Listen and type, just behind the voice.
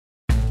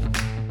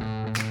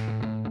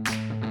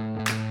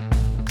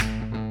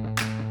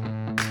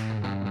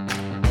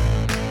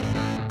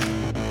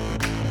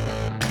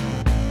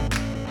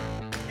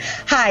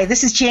Hi,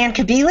 this is Jan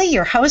Kabili,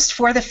 your host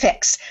for The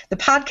Fix, the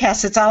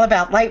podcast that's all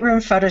about Lightroom,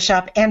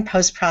 Photoshop, and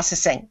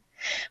post-processing.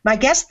 My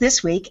guest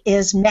this week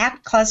is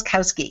Matt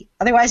Kloskowski,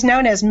 otherwise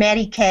known as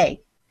Matty K.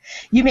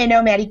 You may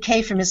know Matty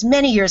K from his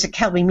many years at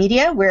Kelby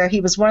Media, where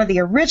he was one of the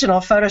original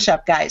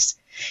Photoshop guys.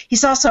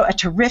 He's also a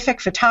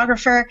terrific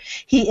photographer.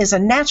 He is a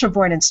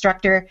natural-born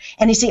instructor,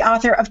 and he's the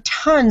author of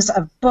tons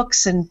of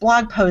books and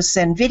blog posts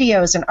and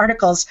videos and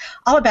articles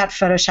all about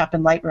Photoshop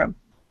and Lightroom.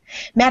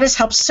 Matt has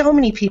helped so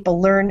many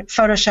people learn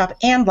Photoshop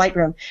and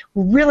Lightroom.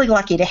 We're really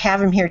lucky to have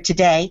him here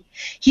today.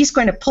 He's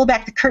going to pull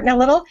back the curtain a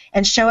little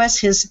and show us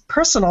his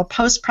personal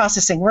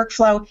post-processing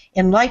workflow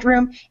in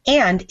Lightroom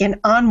and in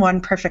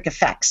ON1 Perfect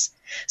Effects.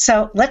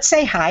 So let's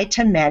say hi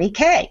to Matty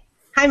K.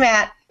 Hi,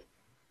 Matt.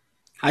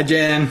 Hi,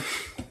 Jan.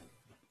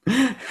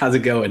 How's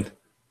it going?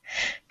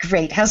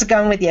 Great. How's it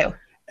going with you?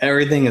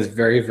 Everything is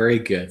very, very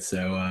good.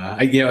 So,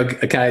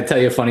 can I tell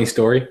you a funny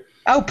story?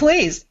 Oh,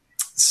 please.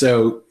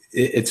 So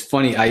it's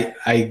funny.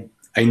 I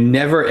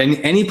never,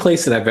 any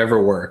place that I've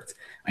ever worked,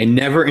 I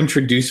never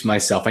introduce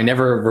myself. I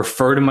never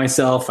refer to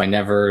myself. I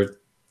never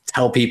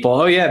tell people,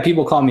 oh yeah,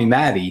 people call me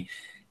Matty.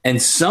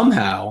 And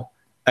somehow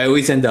I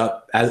always end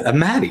up as a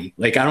Matty.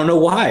 Like, I don't know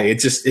why.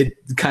 It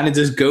kind of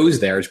just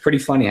goes there. It's pretty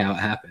funny how it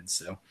happens.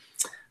 So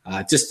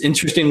just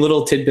interesting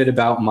little tidbit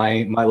about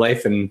my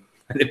life and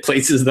the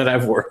places that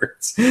I've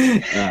worked.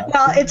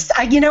 Well,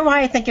 you know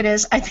why I think it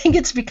is? I think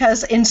it's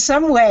because in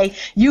some way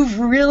you've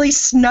really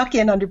snuck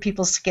in under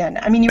people's skin.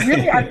 I mean, you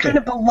really are kind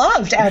of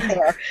beloved out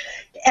there.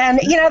 And,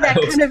 I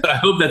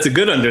hope that's a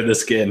good under the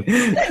skin.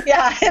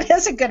 Yeah, it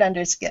is a good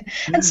under skin.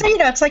 And so,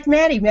 it's like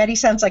Matty. Matty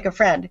sounds like a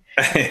friend.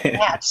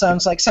 Matt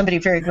sounds like somebody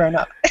very grown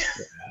up.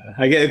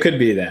 I guess it could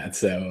be that.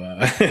 So,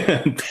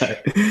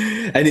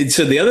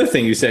 so the other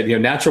thing you said,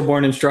 natural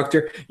born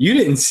instructor, you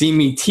didn't see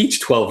me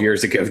teach 12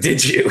 years ago,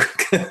 did you?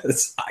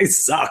 Because I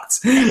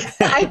sucked.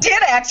 I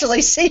did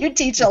actually see you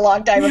teach a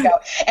long time ago,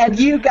 and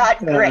you got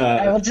great.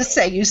 I will just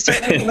say you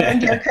certainly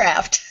learned your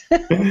craft.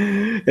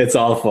 It's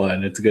all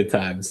fun. It's good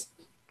times.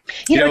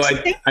 I'm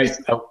sorry. I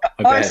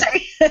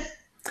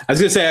was going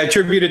to say, I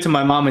attribute it to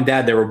my mom and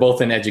dad. They were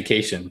both in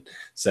education.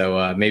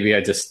 So maybe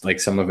I just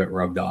some of it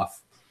rubbed off.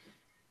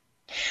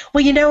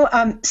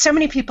 Well, so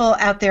many people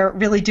out there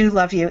really do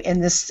love you in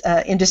this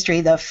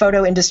industry, the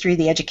photo industry,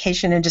 the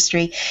education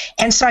industry.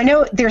 And so I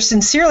know they're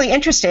sincerely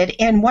interested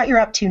in what you're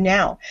up to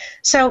now.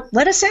 So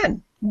let us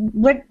in.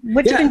 What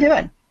you been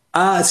doing?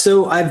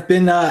 So I've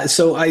been,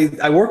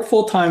 I work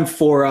full time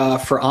for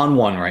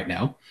ON1 right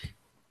now.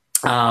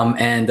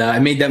 And I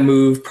made that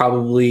move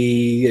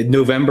probably in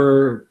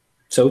November,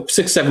 so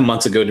 6-7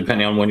 months ago,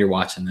 depending on when you're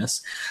watching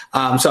this.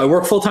 So I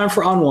work full time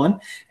for ON1,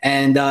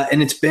 and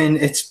it's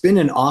been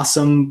an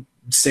awesome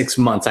 6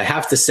 months. I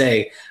have to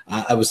say,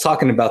 I was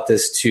talking about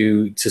this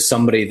to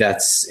somebody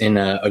that's in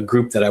a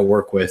group that I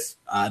work with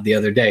the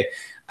other day.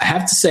 I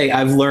have to say,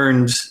 I've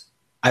learned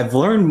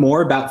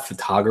more about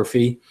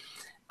photography,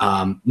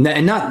 and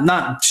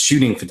not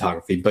shooting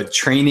photography, but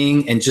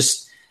training and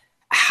just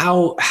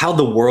how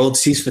the world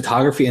sees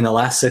photography in the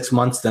last 6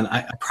 months than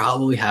I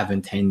probably have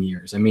in 10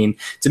 years. I mean,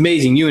 it's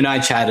amazing. You and I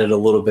chatted a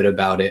little bit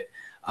about it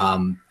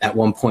at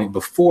one point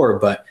before,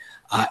 but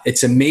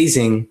it's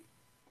amazing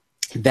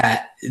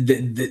that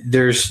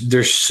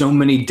there's so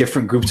many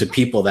different groups of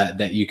people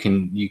that you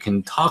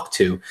can talk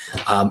to.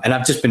 And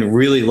I've just been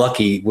really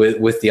lucky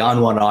with the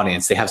ON1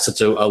 audience. They have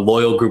such a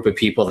loyal group of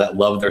people that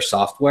love their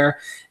software.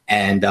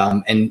 And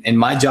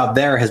my job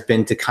there has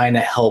been to kind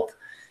of help.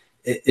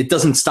 It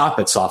doesn't stop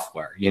at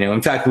software,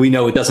 In fact, we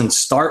know it doesn't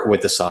start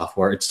with the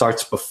software; it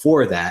starts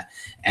before that.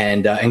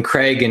 And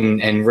Craig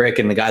and Rick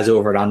and the guys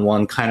over at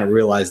ON1 kind of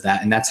realized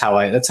that, and that's how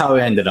I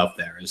ended up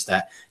there. Is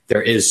that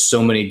there is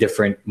so many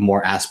different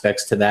more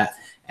aspects to that,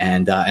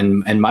 and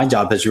my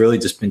job has really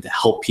just been to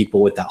help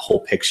people with that whole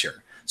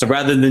picture. So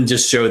rather than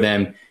just show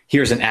them,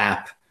 here's an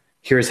app,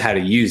 here's how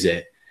to use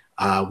it.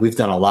 We've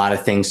done a lot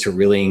of things to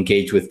really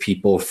engage with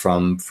people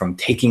from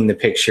taking the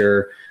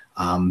picture.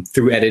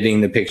 Through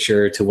editing the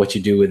picture to what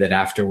you do with it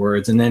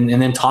afterwards, and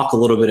then talk a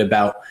little bit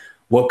about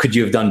what could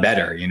you have done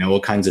better,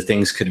 what kinds of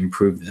things could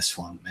improve this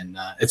one. And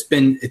it's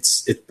been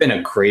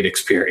a great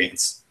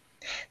experience.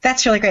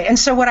 That's really great. And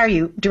so what are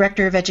you,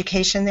 Director of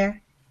Education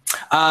there?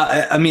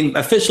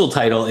 Official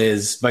title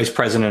is Vice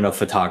President of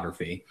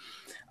Photography.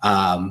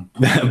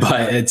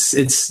 But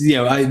it's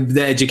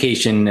the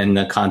education and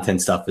the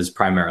content stuff is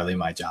primarily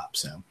my job.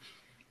 So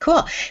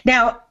cool.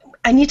 Now,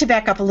 I need to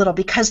back up a little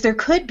because there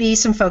could be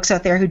some folks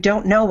out there who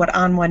don't know what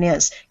ON1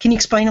 is. Can you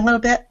explain a little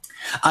bit?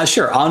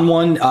 Sure.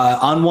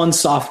 ON1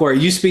 software.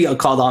 It used to be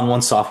called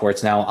ON1 software.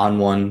 It's now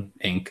ON1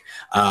 Inc.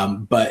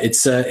 But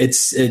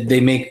they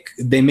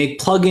make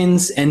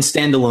plugins and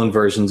standalone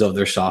versions of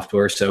their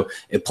software. So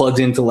it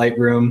plugs into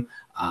Lightroom,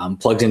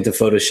 plugs into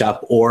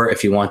Photoshop, or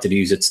if you wanted to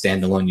use it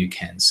standalone, you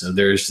can. So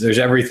there's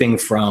everything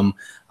from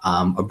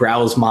a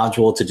browse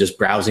module to just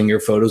browsing your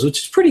photos,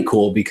 which is pretty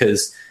cool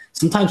because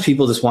sometimes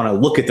people just want to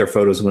look at their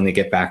photos when they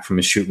get back from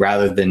a shoot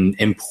rather than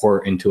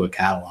import into a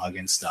catalog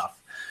and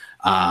stuff.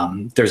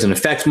 There's an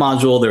effects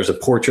module. There's a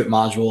portrait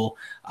module.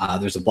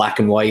 There's a black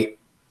and white.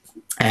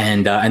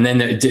 And then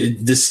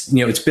this,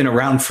 it's been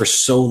around for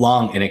so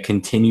long, and it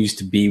continues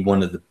to be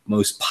one of the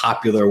most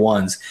popular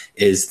ones,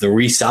 is the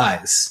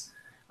resize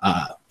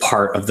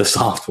part of the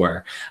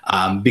software,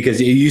 because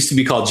it used to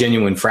be called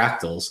Genuine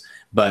Fractals,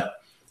 but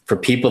for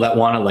people that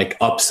want to like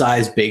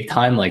upsize big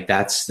time, like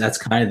that's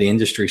kind of the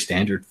industry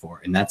standard for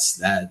it. And that's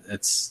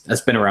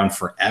been around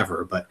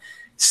forever, but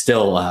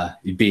still,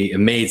 you'd be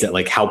amazed at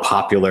like how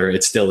popular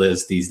it still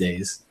is these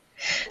days.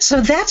 So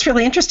that's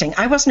really interesting.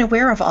 I wasn't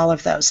aware of all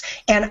of those.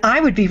 And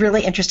I would be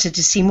really interested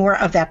to see more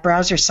of that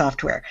browser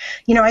software.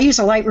 I use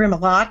a Lightroom a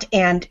lot,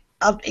 and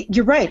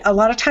you're right. A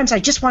lot of times I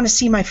just want to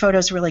see my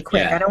photos really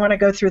quick. Yeah. I don't want to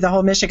go through the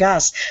whole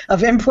mishigas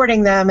of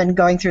importing them and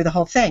going through the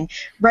whole thing.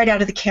 Right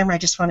out of the camera, I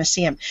just want to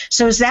see them.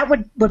 So is that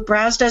what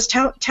Browse does?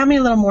 Tell me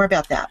a little more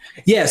about that.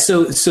 Yeah.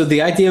 So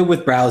the idea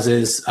with Browse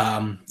is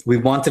we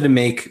wanted to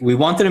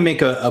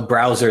make a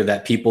browser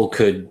that people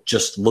could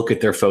just look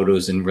at their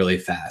photos in really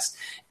fast.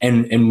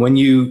 And when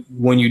you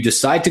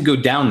decide to go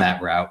down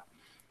that route,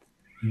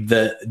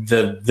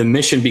 the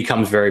mission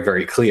becomes very,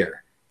 very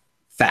clear.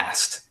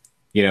 Fast.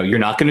 You're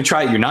not going to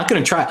try.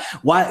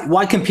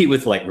 Why compete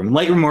with Lightroom?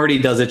 Lightroom already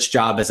does its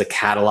job as a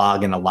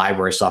catalog and a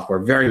library software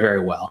very, very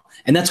well.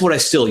 And that's what I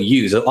still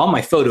use. All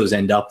my photos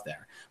end up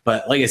there.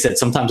 But like I said,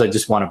 sometimes I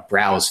just want to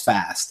browse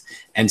fast.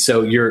 And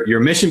so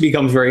your mission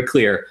becomes very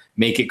clear.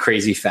 Make it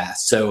crazy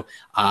fast. So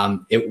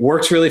it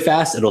works really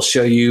fast. It'll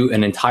show you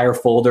an entire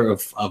folder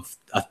of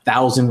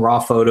 1,000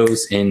 raw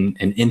photos in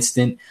an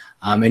instant.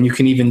 And you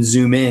can even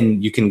zoom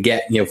in. You can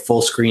get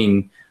full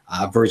screen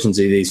versions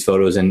of these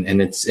photos,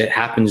 and it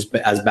happens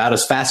about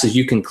as fast as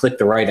you can click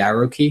the right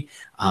arrow key.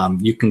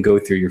 You can go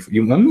through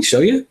you want me to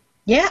show you?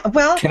 Yeah,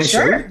 well,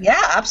 sure.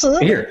 Yeah,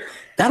 absolutely. Here,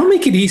 that'll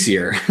make it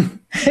easier.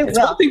 It's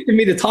one thing for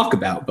me to talk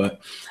about,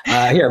 but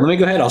here, let me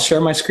go ahead. I'll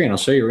share my screen. I'll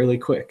show you really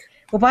quick.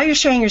 Well, while you're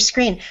sharing your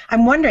screen,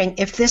 I'm wondering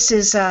if this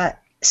is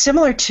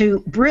similar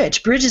to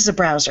Bridge. Bridge is a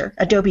browser,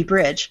 Adobe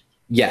Bridge.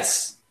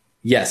 Yes,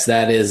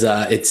 that is.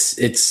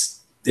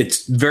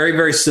 It's very,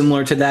 very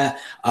similar to that.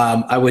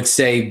 I would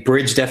say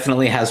Bridge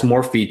definitely has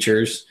more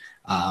features.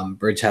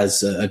 Bridge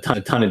has a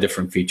ton of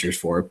different features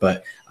for it,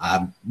 but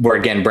where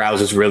again,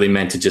 Browse is really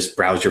meant to just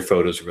browse your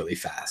photos really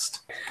fast.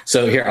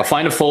 So here, I'll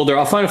find a folder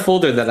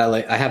that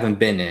I haven't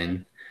been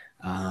in.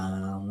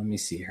 Let me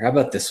see here. How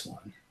about this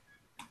one?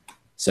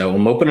 So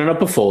I'm opening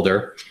up a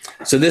folder.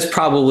 So this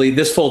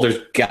folder's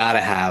got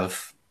to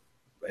have,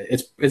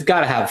 it's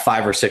got to have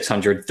 500 or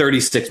 600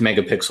 36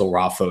 megapixel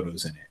raw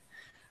photos in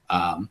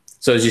it.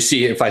 So as you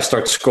see, if I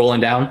start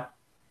scrolling down.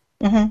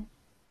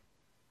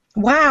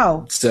 Mm-hmm.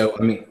 Wow. So,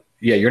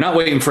 yeah, you're not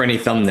waiting for any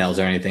thumbnails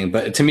or anything,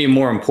 but to me,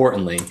 more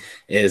importantly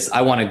is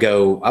I want to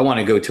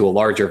go to a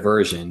larger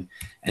version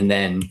and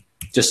then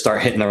just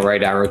start hitting the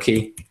right arrow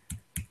key.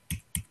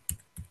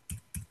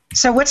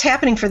 So what's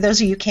happening for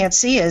those of you who can't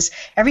see is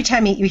every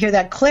time you hear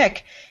that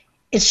click,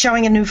 it's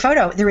showing a new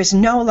photo. There is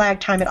no lag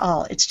time at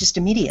all. It's just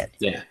immediate.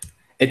 Yeah.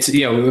 It's,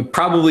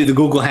 probably the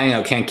Google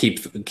Hangout can't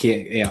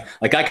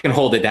like I can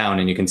hold it down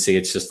and you can see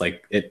it's just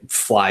like it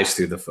flies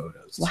through the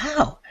photos.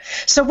 Wow.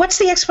 So what's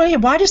the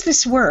explanation? Why does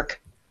this work?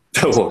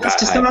 Oh, God,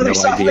 I have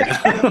no idea.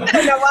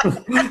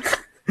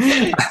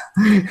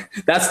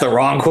 That's the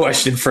wrong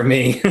question for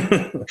me.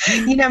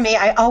 You know me,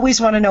 I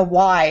always want to know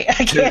why.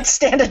 I can't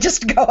stand it.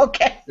 Just go,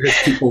 okay. There's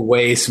people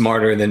way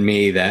smarter than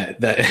me that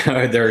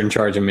they're in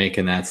charge of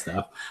making that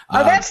stuff.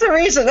 Oh, that's the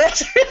reason.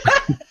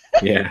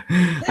 Yeah,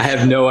 I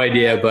have no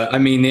idea, but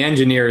the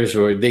engineers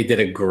they did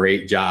a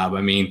great job.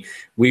 We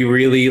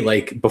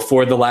really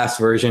before the last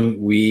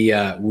version, we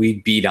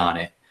beat on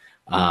it.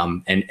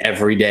 And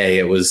every day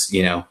it was,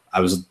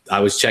 I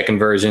was checking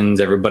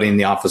versions. Everybody in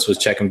the office was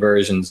checking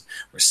versions.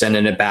 We're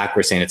sending it back.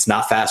 We're saying it's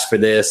not fast for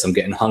this. I'm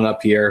getting hung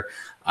up here.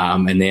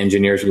 And the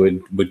engineers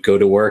would go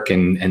to work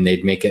and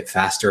they'd make it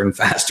faster and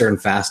faster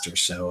and faster.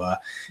 So,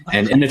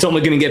 and it's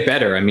only going to get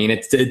better.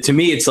 To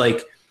me, it's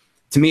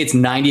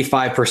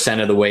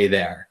 95% of the way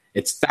there.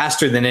 It's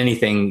faster than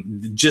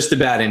anything, just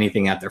about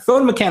anything out there.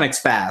 Photo Mechanic's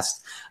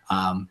fast,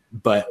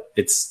 but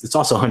it's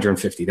also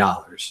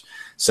 $150.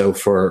 So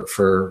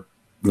for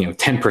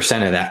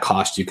 10% of that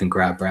cost, you can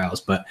grab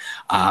Browse, but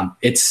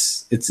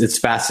it's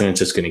fast and it's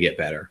just going to get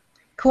better.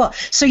 Cool.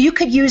 So you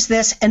could use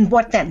this, and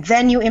what then?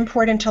 Then you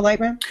import into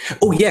Lightroom?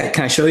 Oh yeah,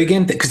 can I show you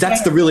again? Because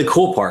that's the really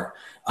cool part.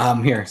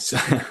 Here, so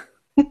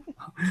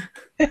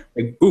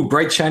ooh,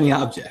 bright shiny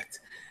object.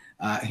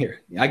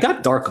 Here, I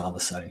got dark all of a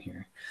sudden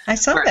here. I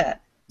saw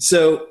that.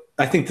 So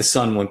I think the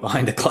sun went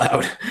behind a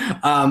cloud.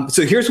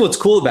 So here's what's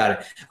cool about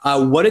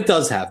it. What it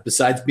does have,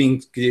 besides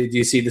being, do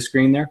you see the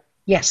screen there?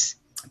 Yes.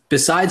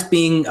 Besides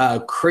being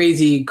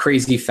crazy,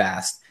 crazy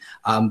fast,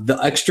 the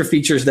extra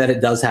features that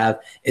it does have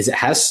is it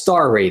has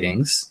star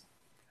ratings,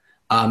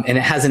 and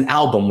it has an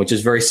album, which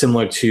is very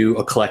similar to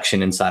a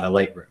collection inside of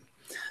Lightroom.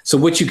 So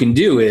what you can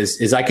do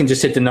is I can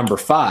just hit the number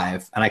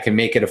 5 and I can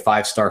make it a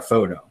 5-star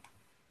photo.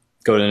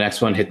 Go to the next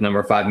one, hit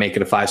number 5, make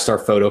it a 5-star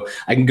photo.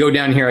 I can go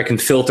down here, I can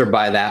filter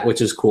by that, which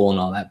is cool and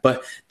all that.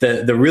 But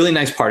the really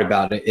nice part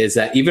about it is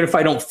that even if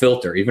I don't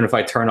filter, even if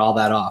I turn all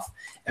that off,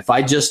 if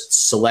I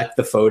just select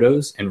the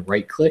photos and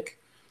right click,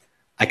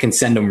 I can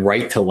send them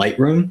right to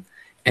Lightroom,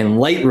 and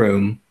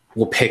Lightroom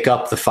will pick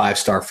up the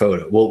 5-star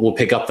photo. We'll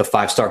pick up the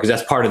 5-star because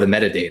that's part of the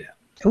metadata.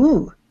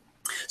 Ooh.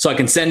 So I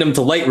can send them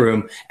to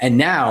Lightroom, and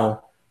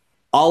now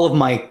all of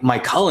my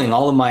culling,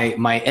 all of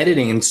my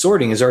editing and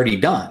sorting is already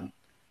done.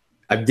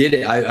 I've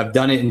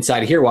done it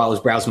inside of here while I was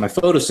browsing my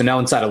photos. So now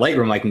inside of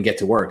Lightroom, I can get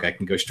to work. I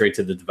can go straight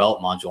to the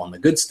develop module on the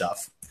good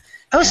stuff.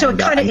 Oh, so it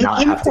kind of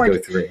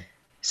imports.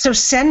 So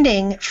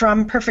sending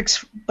from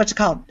Perfect's, what's it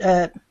called,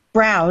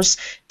 Browse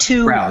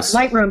to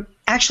Lightroom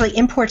actually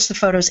imports the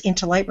photos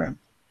into Lightroom.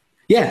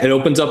 Yeah, it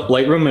opens up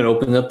Lightroom. It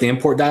opens up the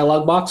import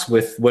dialog box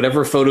with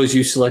whatever photos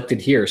you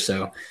selected here.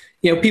 So,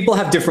 people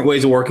have different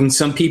ways of working.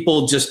 Some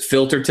people just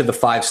filter to the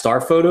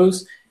 5-star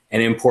photos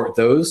and import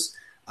those.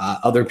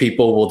 Other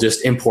people will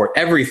just import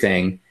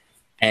everything,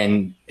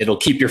 and it'll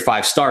keep your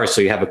 5 stars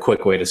so you have a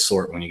quick way to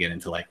sort when you get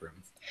into Lightroom.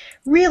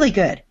 Really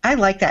good. I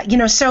like that.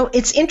 So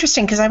it's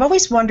interesting because I've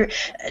always wondered,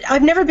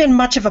 I've never been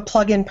much of a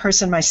plug-in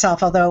person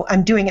myself, although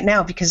I'm doing it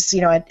now because,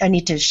 I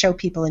need to show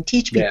people and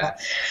teach people. Yeah.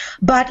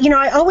 But,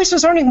 I always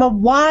was wondering, well,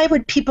 why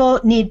would people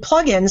need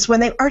plugins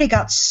when they've already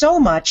got so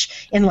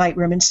much in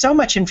Lightroom and so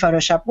much in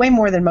Photoshop, way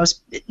more than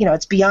most,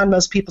 it's beyond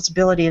most people's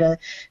ability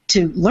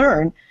to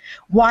learn.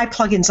 Why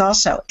plugins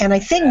also? And I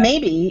think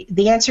maybe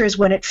the answer is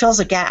when it fills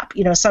a gap,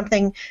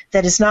 something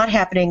that is not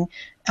happening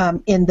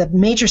in the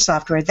major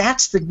software.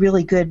 That's the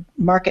really good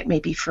market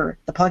maybe for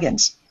the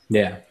plugins.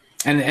 Yeah,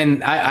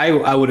 and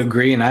I would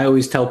agree. And I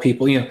always tell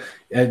people,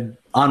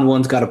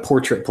 On1's got a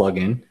portrait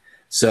plugin.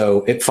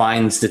 So it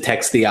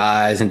detects the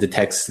eyes and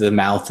detects the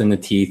mouth and the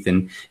teeth,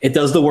 and it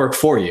does the work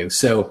for you.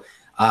 So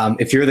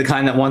if you're the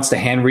kind that wants to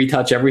hand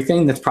retouch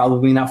everything, that's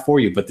probably not for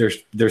you. But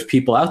there's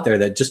people out there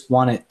that just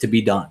want it to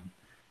be done.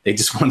 They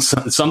just want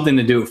something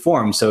to do it for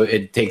them, so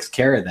it takes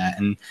care of that.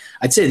 And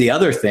I'd say the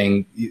other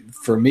thing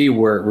for me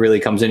where it really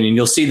comes in, and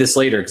you'll see this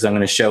later because I'm going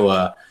to show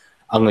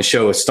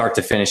a start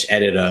to finish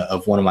edit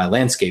of one of my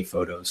landscape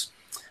photos.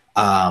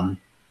 To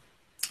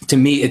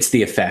me, it's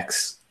the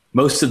effects.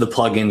 Most of the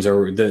plugins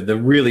are the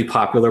really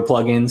popular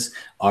plugins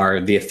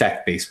are the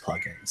effect-based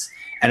plugins,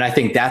 and I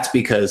think that's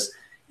because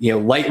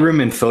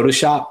Lightroom and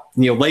Photoshop.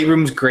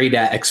 Lightroom's great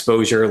at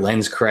exposure,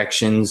 lens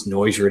corrections,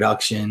 noise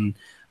reduction.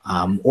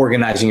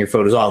 Organizing your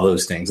photos, all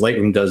those things.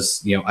 Lightroom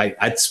does,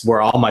 that's where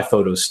all my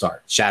photos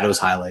start. Shadows,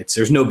 highlights.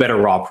 There's no better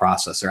raw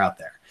processor out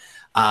there.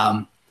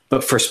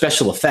 But for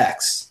special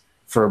effects,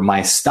 for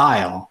my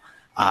style,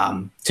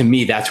 to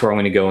me, that's where I'm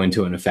going to go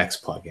into an effects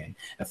plugin.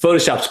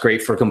 Photoshop's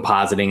great for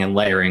compositing and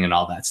layering and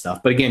all that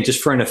stuff. But again,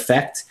 just for an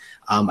effect,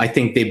 I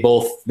think they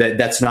both,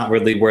 that's not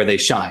really where they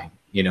shine.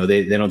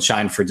 They don't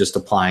shine for just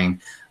applying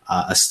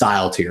a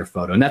style to your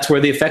photo. And that's where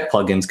the effect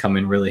plugins come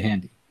in really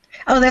handy.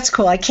 Oh, that's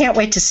cool. I can't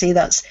wait to see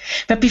those.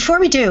 But before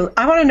we do,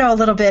 I want to know a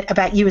little bit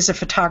about you as a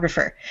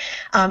photographer.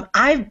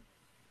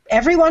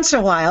 Every once in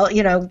a while,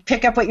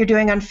 pick up what you're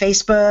doing on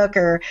Facebook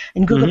or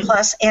in Google+,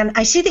 and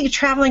I see that you're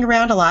traveling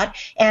around a lot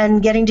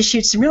and getting to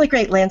shoot some really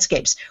great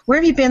landscapes. Where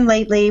have you been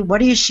lately? What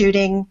are you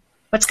shooting?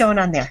 What's going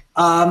on there?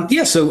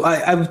 So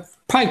I would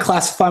probably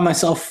classify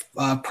myself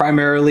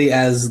primarily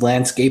as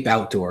landscape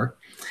outdoor.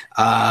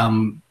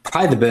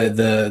 Probably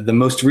the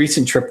most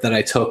recent trip that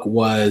I took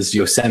was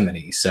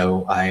Yosemite.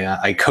 So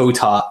I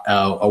co-taught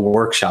a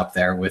workshop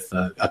there with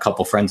a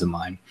couple friends of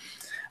mine.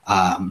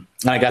 And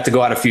I got to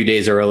go out a few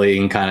days early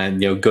and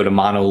kind of go to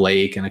Mono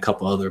Lake and a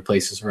couple other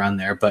places around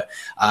there. But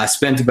I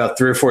spent about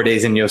 3 or 4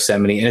 days in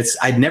Yosemite, and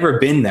I'd never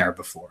been there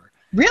before.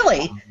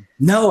 Really?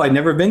 No, I'd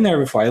never been there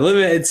before.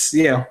 It's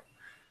a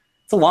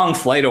long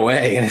flight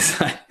away, and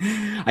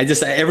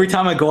it's every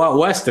time I go out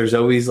west, there's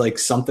always like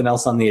something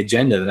else on the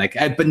agenda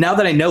but now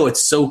that I know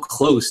it's so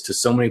close to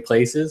so many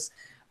places,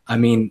 I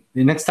mean,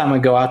 the next time I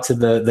go out to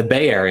the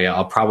Bay Area,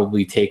 I'll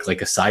probably take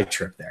like a side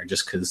trip there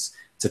just because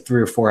it's a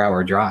 3 or 4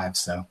 hour drive.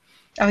 So,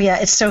 oh yeah,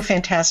 it's so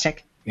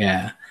fantastic.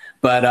 Yeah,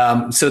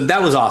 but so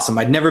that was awesome.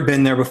 I'd never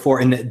been there before,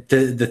 and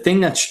the thing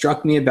that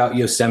struck me about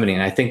Yosemite,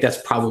 and I think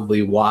that's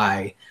probably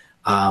why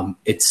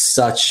it's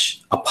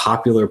such a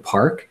popular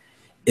park,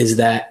 is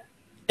that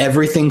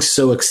everything's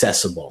so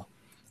accessible.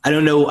 I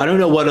don't know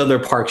what other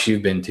parks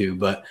you've been to,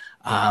 but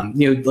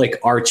like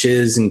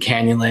Arches and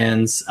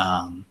Canyonlands,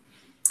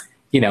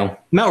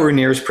 Mount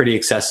Rainier is pretty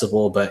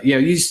accessible, but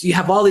you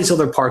have all these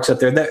other parks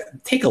out there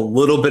that take a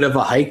little bit of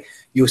a hike.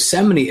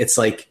 Yosemite, it's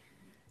like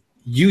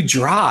you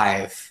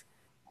drive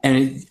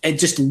and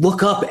just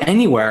look up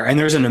anywhere and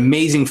there's an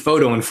amazing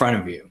photo in front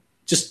of you,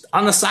 just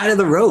on the side of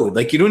the road.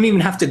 Like you don't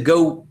even have to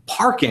go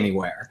park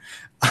anywhere.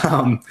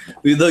 Though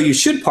you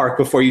should park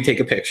before you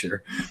take a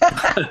picture.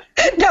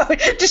 No,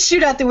 just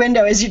shoot out the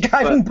window as you're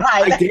driving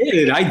by. I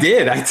did.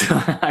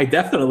 I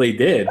definitely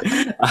did.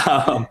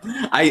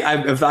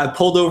 I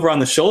pulled over on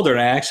the shoulder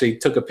and I actually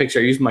took a picture.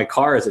 I used my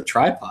car as a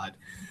tripod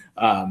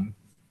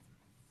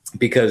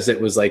because it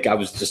was like I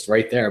was just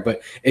right there.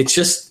 But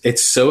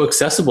it's so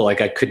accessible.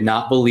 Like I could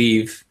not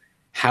believe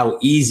how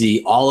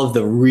easy all of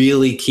the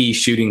really key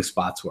shooting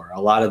spots were. A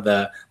lot of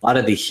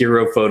the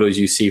hero photos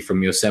you see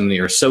from Yosemite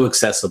are so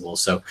accessible.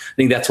 So I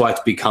think that's why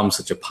it's become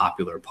such a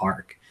popular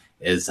park.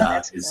 Is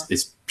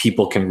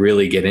people can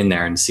really get in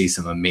there and see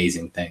some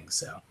amazing things.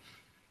 So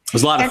it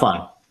was a lot of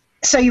fun.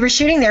 So you were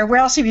shooting there. Where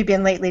else have you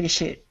been lately to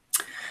shoot?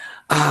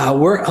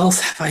 Where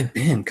else have I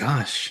been?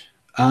 Gosh.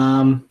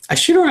 I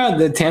shoot around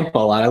the Tampa a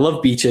lot. I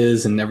love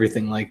beaches and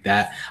everything like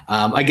that.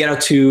 I get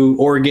out to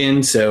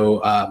Oregon.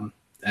 So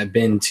I've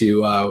been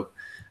to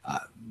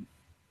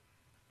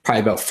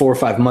probably about 4 or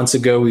 5 months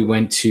ago, we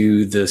went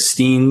to the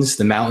Steens,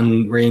 the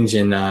mountain range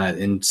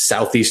in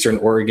southeastern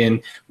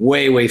Oregon,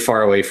 way, way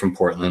far away from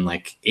Portland,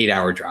 like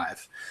 8-hour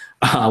drive.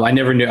 I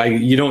never knew.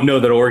 You don't know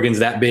that Oregon's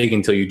that big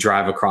until you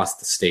drive across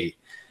the state.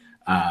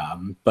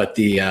 But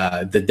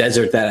the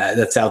desert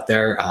that's out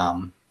there,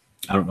 I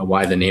don't know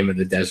why the name of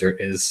the desert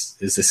is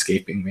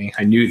escaping me.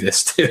 I knew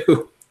this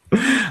too.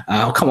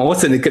 Oh, come on.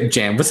 What's the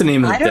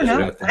name of the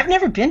desert out there? I've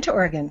never been to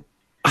Oregon.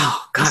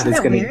 Oh, God.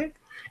 Isn't that weird?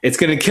 It's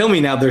going to kill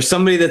me now. There's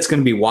somebody that's going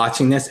to be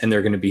watching this and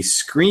they're going to be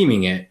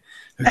screaming it.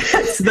 All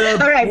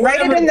right, write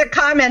it in the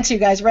comments, you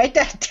guys. Write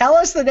that. Tell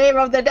us the name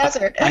of the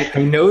desert.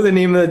 I know the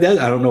name of the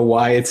desert. I don't know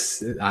why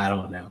I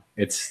don't know.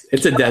 It's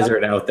a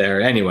desert out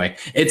there. Anyway,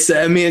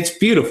 it's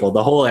beautiful.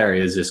 The whole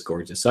area is just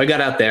gorgeous. So I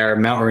got out there,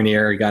 Mount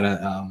Rainier, got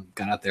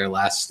out there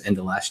end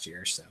of last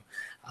year. So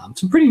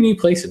some pretty neat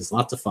places,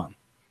 lots of fun.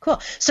 Cool.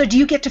 So do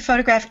you get to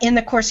photograph in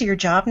the course of your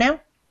job now?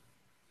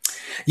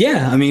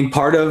 Yeah,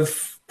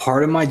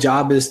 part of my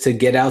job is to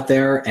get out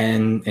there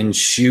and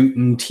shoot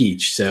and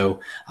teach. So,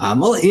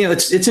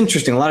 it's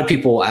interesting. A lot of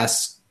people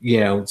ask,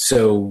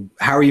 so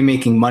how are you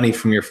making money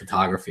from your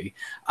photography?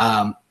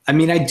 I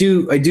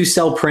do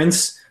sell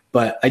prints,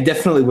 but I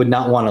definitely would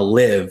not want to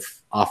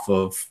live off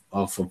of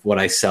what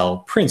I sell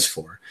prints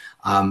for.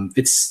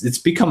 It's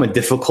become a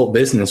difficult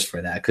business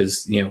for that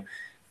because, I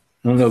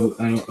don't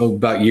know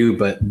about you,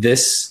 but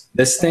this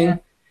thing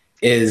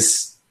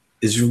is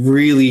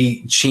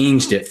really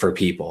changed it for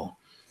people.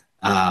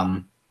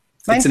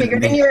 Mine's bigger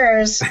than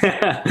yours.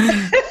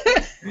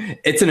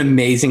 It's an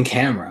amazing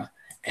camera.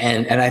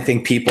 And I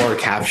think people are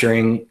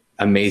capturing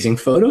amazing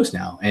photos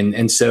now.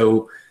 And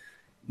so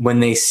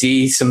when they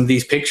see some of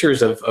these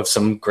pictures of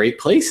some great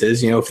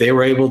places, if they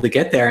were able to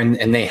get there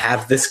and they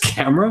have this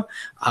camera,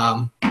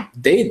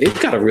 they've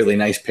got a really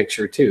nice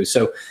picture too.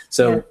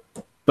 Yeah.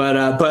 But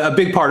a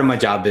big part of my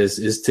job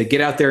is to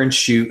get out there and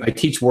shoot. I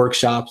teach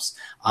workshops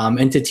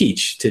and to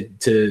teach,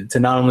 to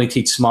not only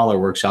teach smaller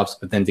workshops,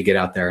 but then to get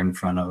out there in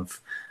front of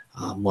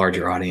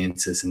larger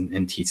audiences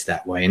and teach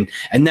that way.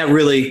 And that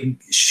really,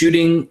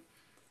 shooting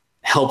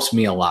helps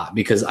me a lot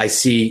because I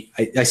see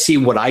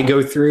what I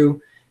go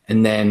through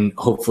and then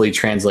hopefully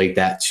translate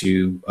that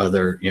to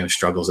other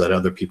struggles that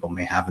other people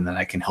may have, and then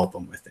I can help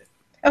them with it.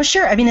 Oh,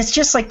 sure. It's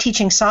just like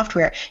teaching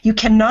software. You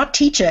cannot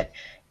teach it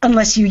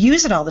unless you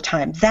use it all the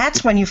time.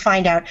 That's when you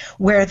find out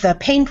where the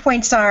pain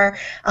points are,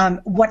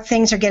 what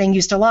things are getting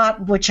used a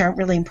lot, which aren't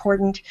really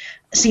important.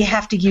 So you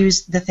have to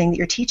use the thing that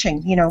you're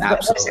teaching.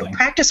 What is it?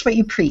 Practice what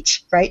you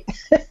preach, right?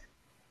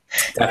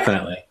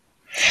 Definitely.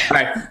 All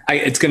right.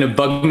 It's going to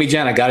bug me,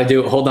 Jen. I got to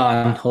do it. Hold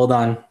on.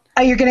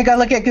 Oh, you're going to go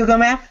look at Google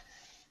Map?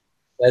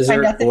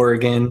 Desert,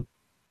 Oregon.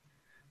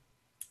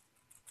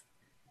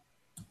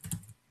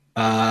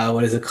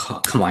 What is it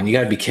called? Come on, you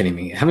got to be kidding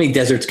me. How many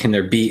deserts can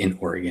there be in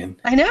Oregon?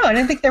 I know. I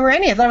didn't think there were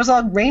any. I thought it was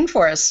all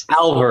rainforest.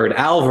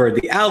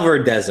 The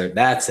Alvord Desert.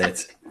 That's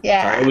it.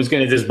 Yeah. Sorry, it was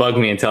going to just bug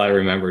me until I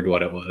remembered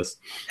what it was.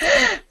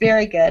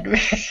 Very good.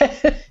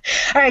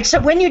 All right. So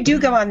when you do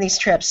go on these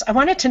trips, I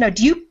wanted to know,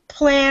 do you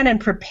plan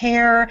and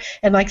prepare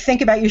and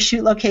think about your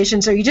shoot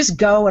locations, or you just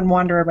go and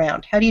wander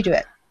around? How do you do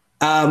it?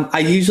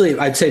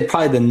 I'd say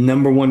probably the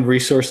number one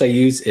resource I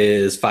use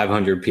is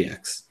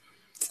 500px.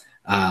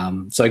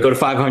 So I go to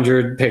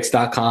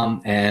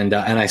 500pix.com and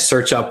I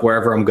search up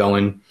wherever I'm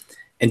going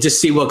and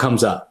just see what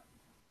comes up.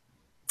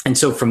 And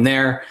so from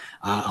there,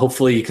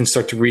 hopefully you can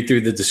start to read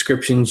through the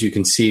descriptions. You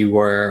can see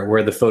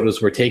where the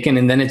photos were taken.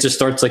 And then it just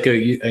starts like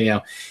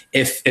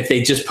if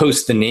they just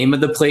post the name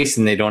of the place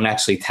and they don't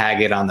actually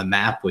tag it on the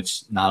map,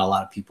 which not a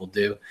lot of people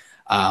do,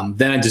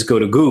 then I just go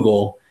to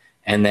Google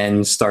and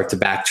then start to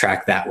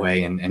backtrack that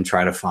way and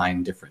try to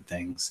find different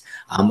things.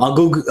 I'll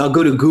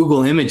go to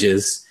Google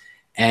Images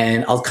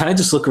and I'll kind of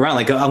just look around.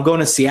 Like I'm going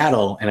to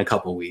Seattle in a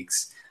couple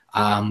weeks.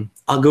 I'll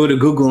go to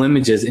Google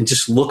Images and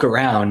just look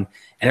around.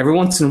 And every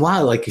once in a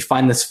while, you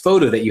find this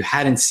photo that you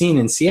hadn't seen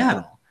in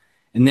Seattle.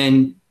 And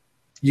then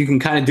you can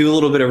kind of do a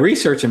little bit of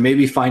research and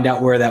maybe find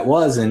out where that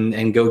was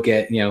and go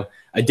get,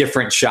 a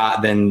different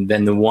shot than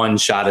the one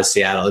shot of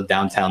Seattle,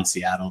 downtown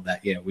Seattle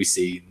that, we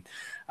see.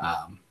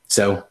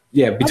 So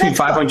yeah, between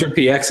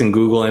 500px and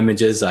Google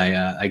Images,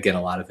 I get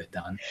a lot of it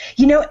done.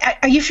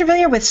 Are you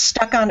familiar with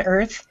Stuck on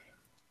Earth?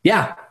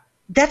 Yeah.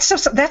 That's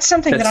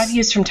something that I've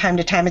used from time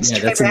to time. It's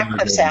Trey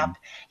Ratcliffe's app.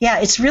 Yeah,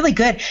 it's really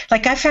good.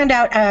 I found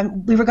out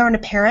we were going to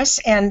Paris,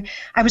 and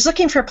I was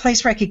looking for a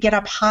place where I could get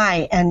up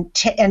high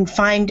and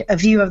find a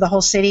view of the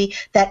whole city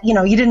that you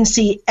didn't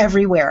see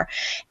everywhere.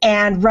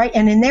 And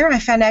in there, I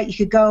found out you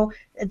could go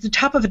at the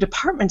top of a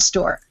department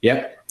store.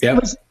 Yep. It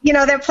was,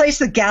 that place,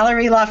 the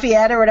Galerie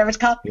Lafayette or whatever it's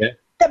called. Yeah.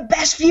 The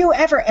best view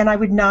ever, and I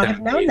would not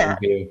have known that.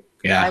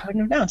 Yeah. I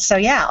wouldn't have known. So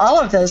yeah, all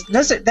of those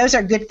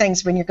are good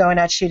things when you're going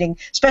out shooting,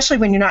 especially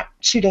when you're not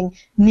shooting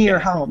near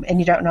home and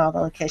you don't know all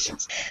the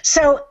locations.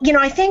 So,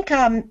 I think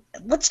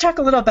let's talk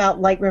a little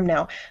about Lightroom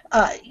now.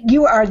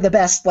 You are the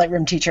best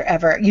Lightroom teacher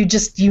ever.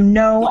 You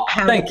know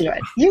how to do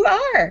it. You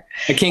are.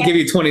 I can't give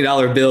you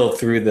 $20 bill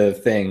through the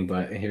thing,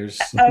 but here's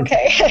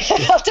Okay.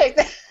 I'll take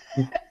that.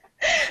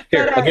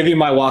 Here, I'll give you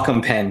my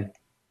Wacom pen.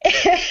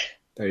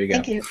 There you go.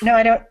 Thank you. No,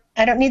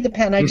 I don't need the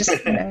pen. I just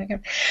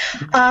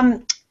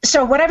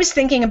So what I was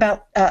thinking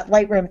about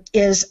Lightroom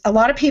is a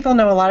lot of people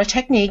know a lot of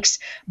techniques,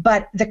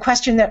 but the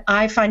question that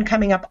I find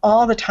coming up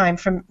all the time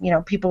from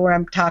people where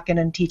I'm talking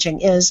and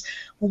teaching is,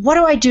 what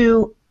do I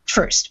do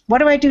first? What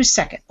do I do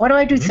second? What do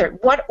I do third?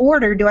 What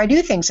order do I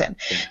do things in?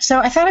 So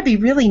I thought it'd be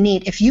really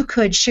neat if you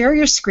could share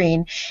your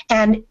screen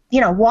and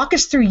walk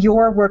us through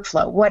your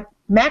workflow. What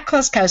Matt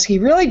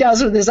Kloskowski really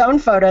does with his own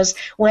photos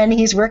when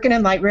he's working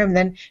in Lightroom,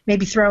 then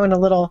maybe throw in a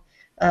little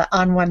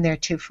on one there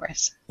too for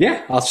us.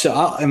 Yeah, I'll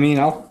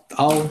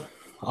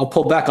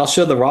pull back. I'll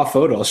show the raw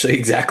photo. I'll show you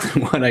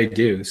exactly what I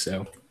do.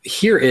 So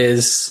here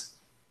is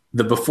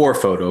the before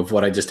photo of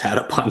what I just had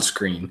up on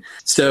screen.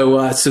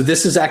 So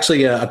this is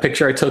actually a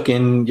picture I took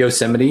in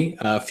Yosemite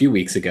a few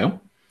weeks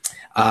ago.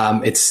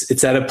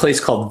 It's at a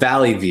place called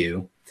Valley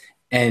View.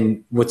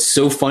 And what's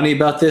so funny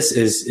about this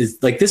is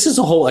like, this is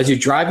a whole, as you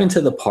drive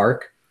into the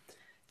park,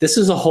 this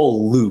is a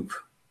whole loop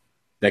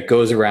that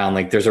goes around.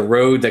 Like there's a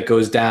road that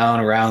goes down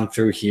around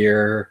through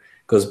here,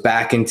 goes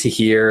back into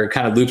here,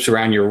 kind of loops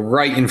around. You're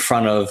right in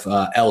front of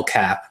El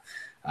Cap,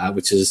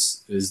 which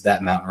is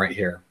that mountain right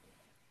here.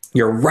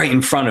 You're right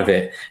in front of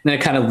it. And then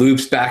it kind of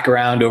loops back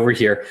around over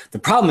here. The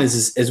problem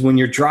is when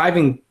you're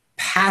driving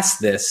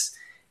past this,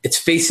 it's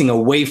facing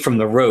away from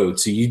the road.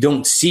 So you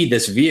don't see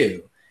this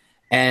view.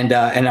 And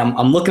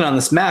I'm looking on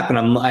this map and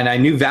I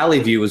knew Valley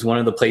View was one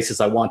of the places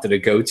I wanted to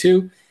go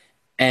to.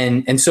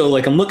 And so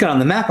like I'm looking on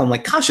the map, I'm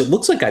like, gosh, it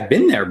looks like I've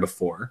been there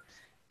before.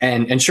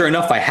 And sure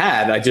enough, I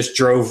had. I just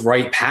drove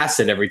right past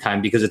it every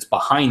time because it's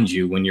behind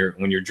you when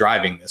you're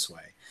driving this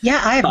way.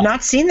 Yeah, I have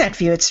not seen that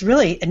view. It's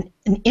really an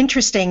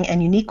interesting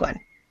and unique one.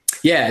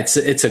 Yeah,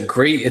 it's a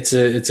great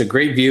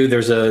view.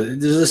 There's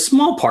a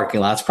small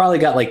parking lot. It's probably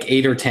got like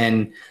 8 or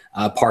 10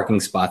 parking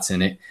spots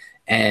in it.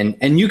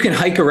 And you can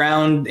hike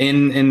around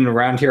in and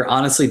around here.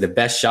 Honestly, the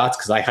best shots,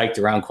 because I hiked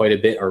around quite a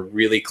bit, are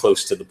really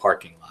close to the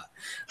parking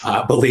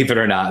lot. Believe it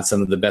or not,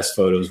 some of the best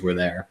photos were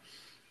there.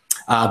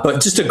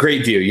 But just a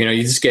great view.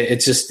 You just get,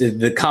 it's just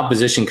the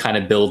composition kind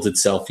of builds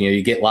itself.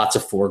 You get lots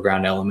of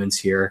foreground elements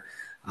here.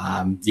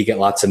 You get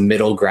lots of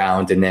middle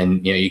ground, and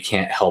then you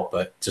can't help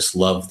but just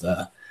love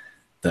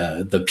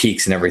the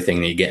peaks and everything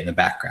that you get in the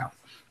background.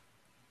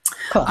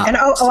 Cool. And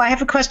I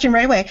have a question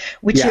right away,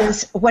 which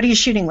is, what are you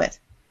shooting with?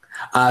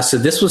 So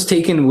this was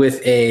taken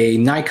with a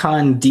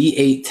Nikon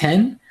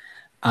D810.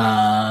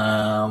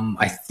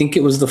 I think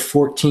it was the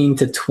 14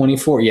 to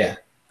 24. Yeah.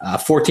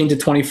 14 to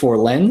 24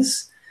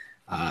 lens,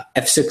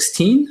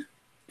 f/16,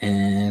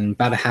 and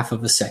about a half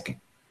of a second.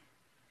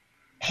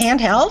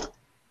 Handheld?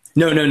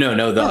 No,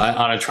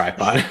 on a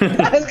tripod.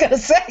 I was going to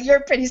say, you're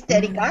a pretty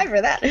steady guy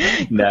for that.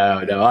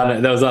 No,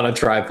 that was on a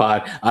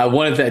tripod.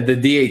 One of the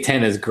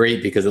D810 is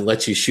great because it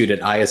lets you shoot at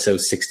ISO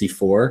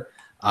 64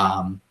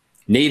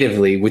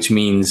 natively, which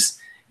means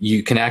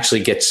you can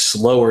actually get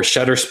slower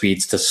shutter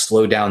speeds to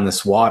slow down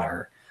this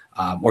water.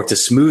 Or to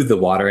smooth the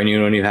water, and you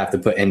don't even have to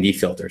put ND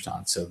filters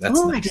on. So that's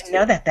nice. I didn't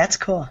know that. That's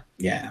cool.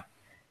 Yeah.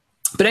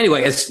 But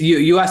anyway, as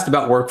you asked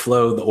about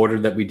workflow, the order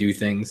that we do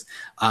things,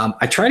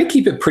 I try to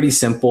keep it pretty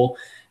simple.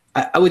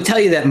 I would tell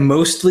you that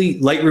mostly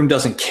Lightroom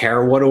doesn't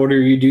care what order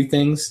you do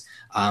things.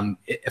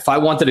 If I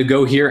wanted to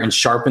go here and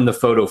sharpen the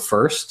photo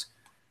first,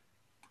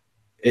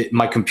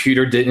 my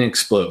computer didn't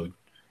explode.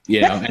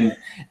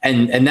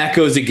 And that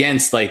goes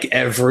against like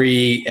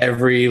every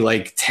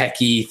like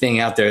techie thing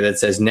out there that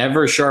says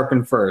never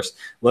sharpen first.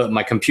 Look,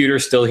 my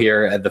computer's still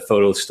here and the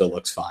photo still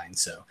looks fine.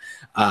 So,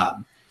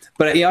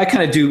 but I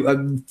kind of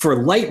do for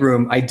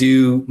Lightroom, I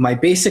do my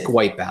basic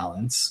white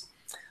balance.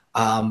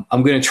 I'm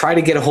going to try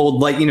to get a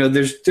hold,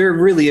 there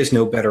really is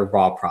no better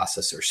raw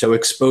processor. So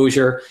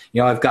exposure,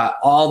 I've got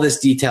all this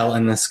detail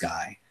in the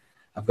sky.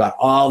 I've got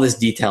all this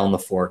detail in the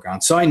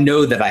foreground. So I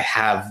know that I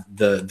have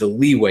the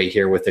leeway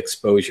here with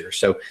exposure.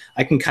 So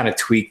I can kind of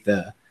tweak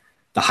the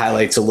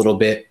highlights a little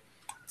bit.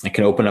 I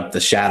can open up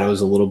the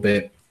shadows a little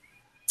bit.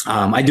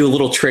 I do a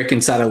little trick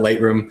inside of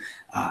Lightroom.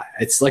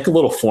 It's like a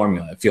little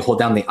formula. If you hold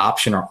down the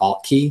Option or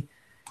Alt key,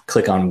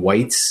 click on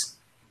whites,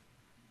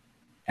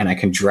 and I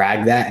can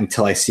drag that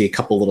until I see a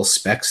couple little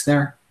specks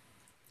there.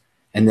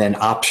 And then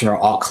Option or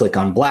Alt click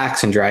on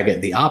blacks and drag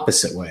it the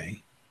opposite way.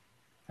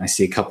 I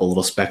see a couple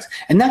little specks.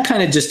 And that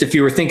kind of just, if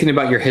you were thinking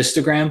about your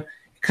histogram,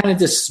 it kind of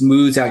just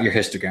smooths out your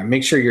histogram.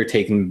 Make sure you're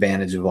taking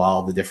advantage of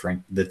all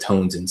the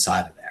tones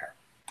inside of there.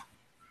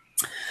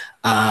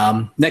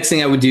 Next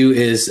thing I would do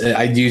is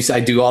I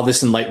do all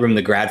this in Lightroom,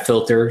 the grad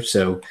filter.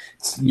 So,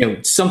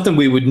 something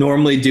we would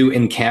normally do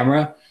in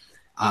camera.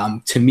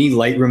 To me,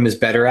 Lightroom is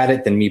better at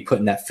it than me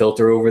putting that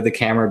filter over the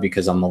camera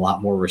because I'm a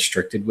lot more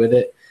restricted with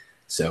it.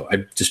 So I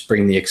just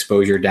bring the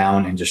exposure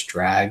down and just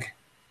drag.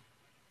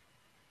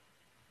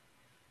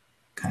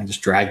 Kind of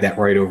just drag that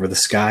right over the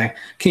sky.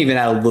 Can even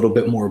add a little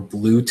bit more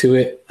blue to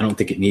it. I don't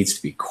think it needs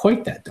to be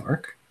quite that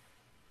dark.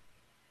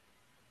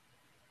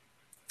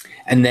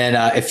 And then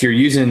if you're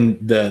using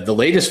the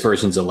latest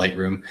versions of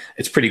Lightroom,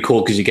 it's pretty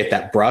cool because you get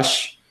that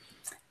brush,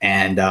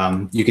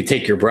 and you can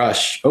take your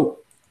brush. Oh,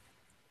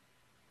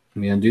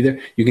 let me undo there.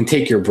 You can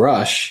take your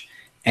brush,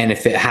 and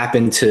if it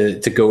happened to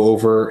go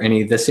over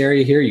any of this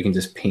area here, you can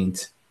just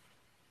paint.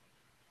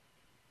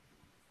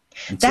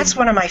 That's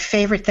one of my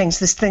favorite things,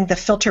 this thing, the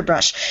filter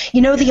brush.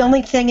 You know, the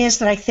only thing is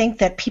that I think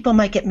that people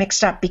might get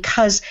mixed up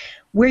because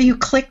where you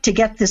click to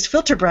get this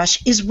filter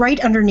brush is right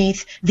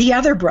underneath the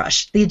other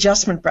brush, the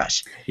adjustment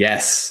brush.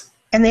 Yes.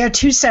 And they are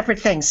two separate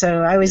things.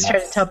 So I always try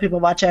to tell people,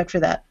 watch out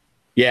for that.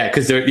 Yeah,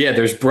 because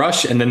there's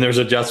brush and then there's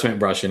adjustment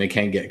brush, and it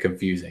can get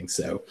confusing.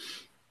 So,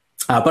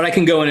 but I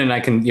can go in and I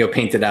can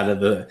paint it out of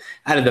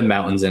the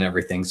mountains and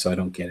everything, so I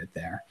don't get it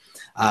there.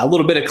 A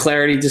little bit of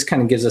clarity just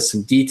kind of gives us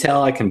some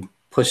detail. I can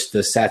push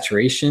the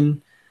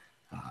saturation,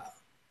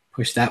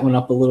 push that one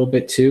up a little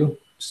bit too.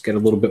 Just get a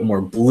little bit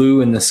more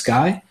blue in the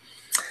sky.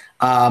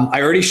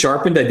 I already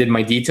sharpened. I did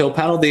my detail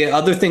panel. The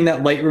other thing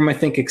that Lightroom, I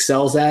think,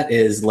 excels at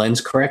is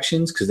lens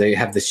corrections, because they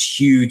have this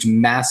huge,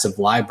 massive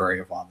library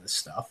of all this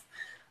stuff.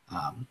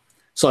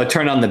 So I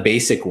turn on the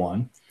basic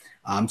one.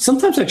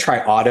 Sometimes I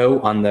try auto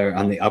on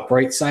the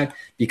upright side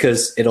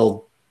because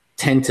it'll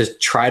tend to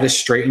try to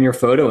straighten your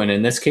photo. And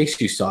in this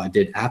case, you saw it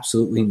did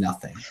absolutely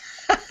nothing.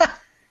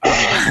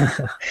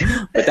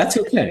 But that's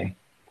okay.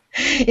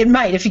 It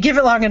might. If you give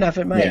it long enough,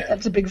 it might. Yeah.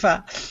 That's a big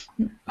file.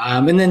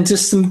 And then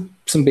just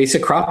some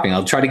basic cropping.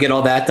 I'll try to get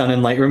all that done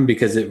in Lightroom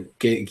because it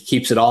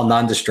keeps it all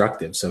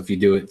non-destructive. So if you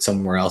do it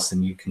somewhere else,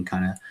 then you can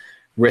kind of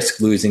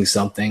risk losing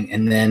something.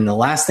 And then the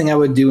last thing I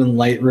would do in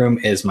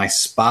Lightroom is my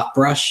spot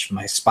brush,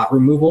 my spot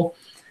removal.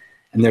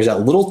 And there's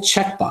that little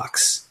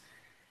checkbox.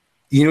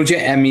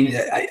 I mean,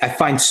 I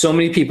find so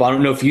many people, I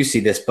don't know if you see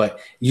this, but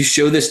you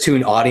show this to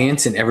an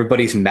audience and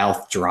everybody's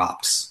mouth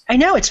drops. I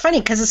know. It's funny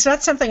because it's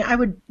not something I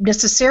would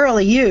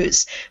necessarily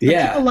use, but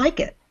people like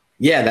it.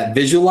 Yeah, that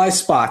visualize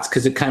spots,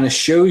 because it kind of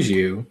shows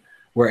you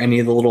where any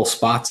of the little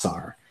spots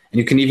are. And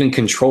you can even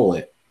control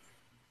it.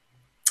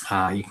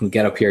 You can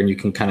get up here and you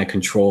can kind of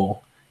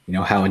control,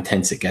 how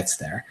intense it gets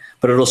there.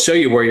 But it'll show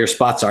you where your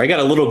spots are. I got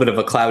a little bit of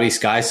a cloudy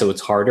sky, so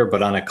it's harder,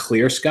 but on a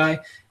clear sky,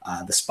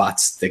 the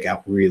spots stick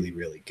out really,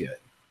 really good.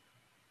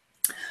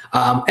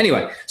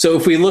 Anyway, so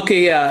if we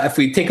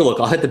take a look,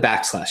 I'll hit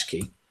the /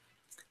 key.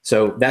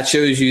 So that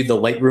shows you the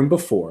Lightroom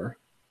before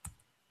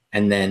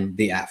and then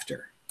the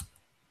after.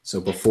 So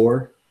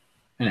before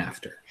and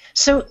after.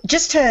 So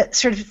just to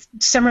sort of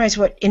summarize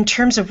in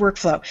terms of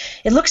workflow,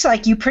 it looks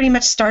like you pretty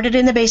much started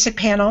in the basic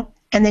panel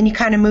and then you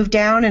kind of moved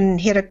down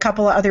and hit a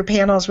couple of other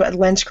panels with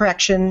lens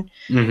correction.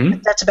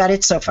 Mm-hmm. That's about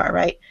it so far,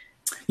 right?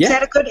 Yeah.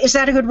 Is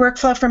that a good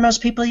workflow for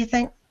most people, you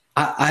think?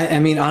 I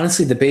mean,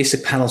 honestly, the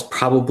basic panel is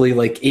probably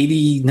like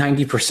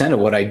 80-90% of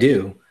what I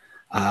do.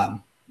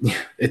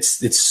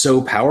 It's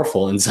so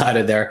powerful inside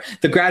of there.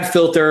 The grad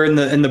filter and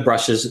the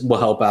brushes will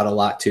help out a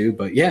lot too.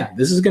 But yeah,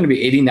 this is going to be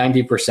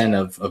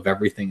 80-90% of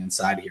everything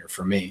inside here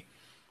for me.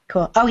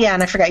 Cool. Oh yeah,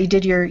 and I forgot you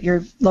did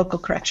your local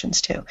corrections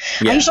too.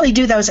 Yeah. I usually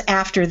do those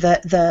after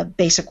the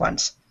basic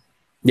ones.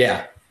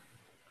 Yeah.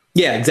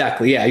 Yeah,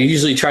 exactly. Yeah, I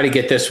usually try to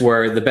get this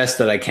where the best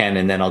that I can,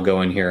 and then I'll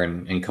go in here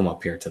and come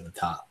up here to the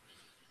top.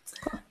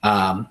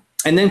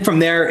 And then from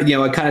there,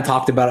 I kind of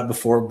talked about it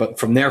before, but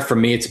from there, for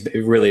me, it's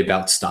really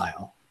about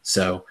style.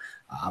 So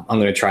I'm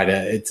going to try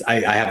to, I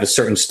have a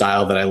certain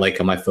style that I like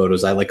on my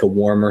photos. I like a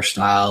warmer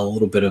style, a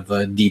little bit of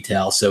a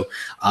detail. So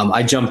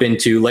I jump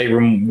into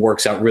Lightroom,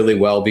 works out really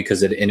well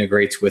because it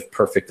integrates with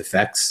Perfect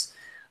Effects.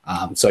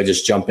 So I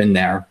just jump in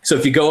there. So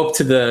if you go up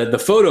to the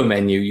photo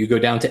menu, you go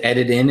down to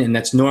edit in, and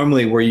that's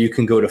normally where you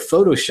can go to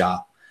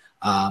Photoshop.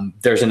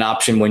 There's an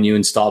option when you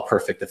install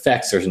Perfect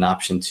Effects, there's an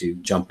option to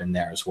jump in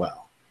there as well.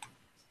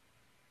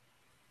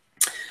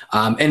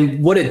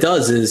 And what it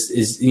does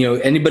is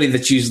anybody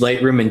that's used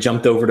Lightroom and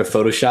jumped over to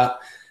Photoshop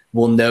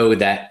will know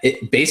that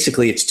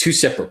it's two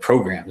separate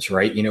programs,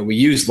 right? We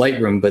use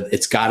Lightroom, but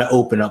it's got to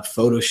open up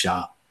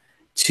Photoshop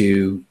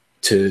to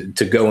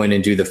go in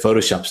and do the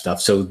Photoshop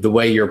stuff. So the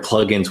way your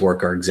plugins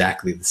work are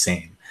exactly the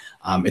same.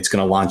 It's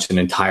going to launch an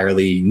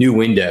entirely new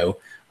window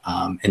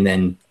and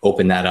then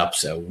open that up.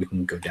 So we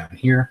can go down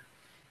here.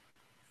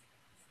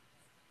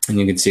 And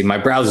you can see my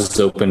browser is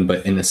open,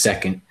 but in a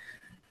second,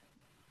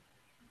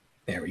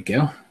 there we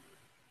go.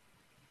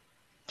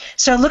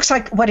 So it looks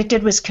like what it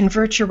did was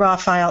convert your RAW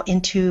file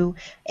into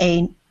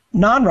a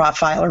non-RAW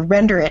file, or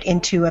render it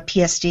into a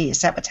PSD.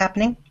 Is that what's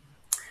happening?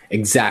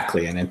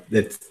 Exactly, and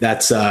it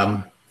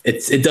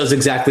does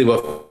exactly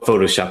what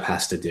Photoshop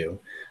has to do.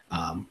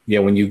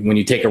 When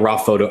you take a RAW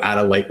photo out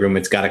of Lightroom,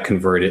 it's got to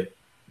convert it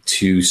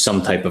to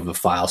some type of a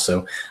file.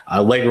 So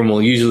Lightroom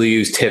will usually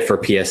use TIFF or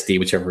PSD,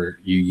 whichever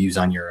you use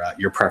on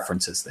your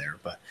preferences there,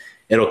 but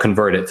it'll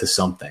convert it to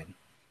something.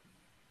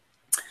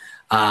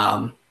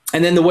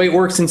 And then the way it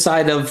works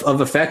inside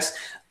of effects,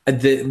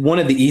 one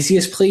of the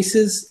easiest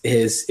places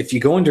is if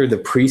you go under the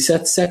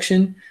presets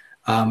section,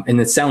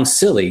 and it sounds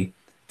silly,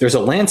 there's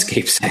a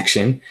landscape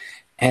section,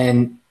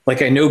 And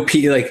like, I know,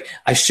 like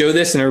I show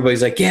this and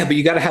everybody's like, yeah, but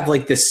you got to have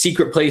like this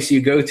secret place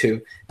you go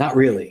to. Not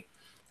really.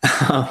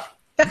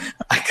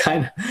 I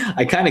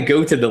kind of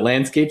go to the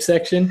landscape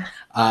section.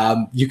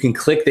 You can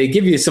click, they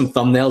give you some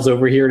thumbnails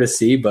over here to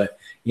see, but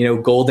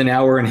golden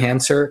hour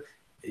enhancer.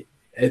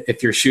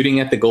 If you're shooting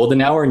at the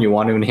golden hour and you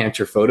want to enhance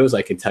your photos,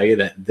 I can tell you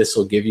that this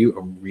will give you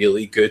a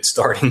really good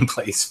starting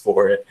place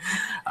for it.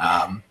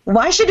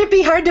 Why should it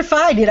be hard to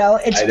find?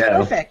 It's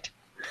perfect.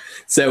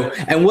 So,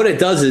 and what it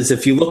does is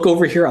if you look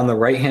over here on the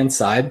right-hand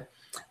side,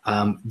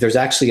 there's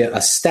actually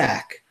a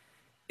stack.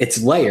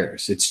 It's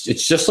layers. It's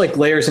just like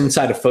layers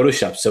inside of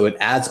Photoshop. So it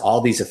adds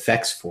all these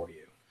effects for you.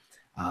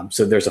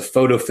 So there's a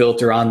photo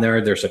filter on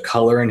there. There's a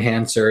color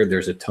enhancer.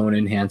 There's a tone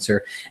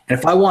enhancer. And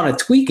if I want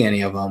to tweak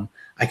any of them,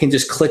 I can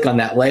just click on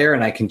that layer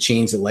and I can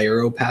change the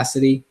layer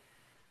opacity.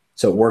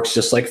 So it works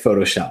just like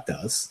Photoshop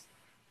does.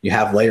 You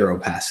have layer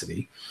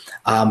opacity.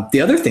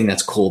 The other thing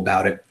that's cool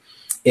about it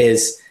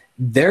is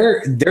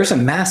there's a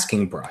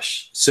masking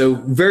brush. So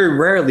very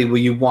rarely will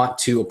you want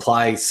to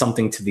apply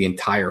something to the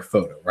entire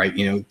photo, right?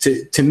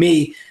 To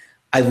me,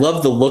 I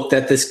love the look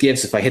that this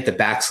gives. If I hit the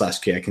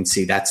backslash key, I can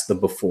see that's the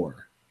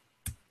before.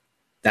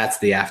 That's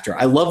the after.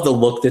 I love the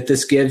look that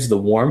this gives, the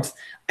warmth.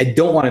 I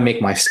don't want to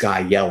make my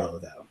sky yellow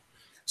though.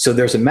 So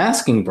there's a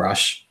masking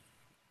brush,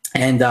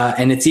 and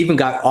it's even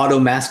got auto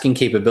masking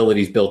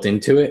capabilities built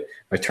into it.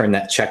 I turn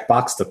that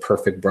checkbox, the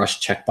perfect brush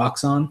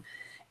checkbox on.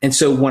 And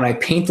so when I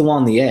paint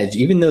along the edge,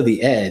 even though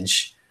the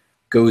edge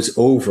goes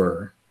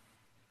over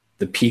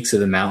the peaks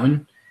of the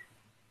mountain,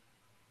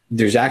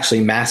 there's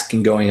actually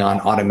masking going on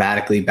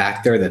automatically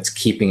back there that's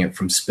keeping it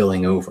from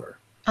spilling over.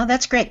 Oh,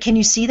 that's great. Can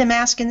you see the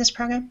mask in this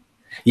program?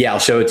 Yeah, I'll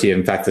show it to you.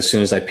 In fact, as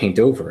soon as I paint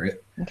over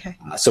it. Okay.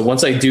 So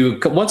once I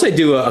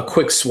do a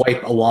quick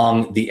swipe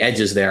along the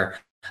edges there,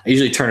 I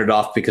usually turn it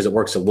off because it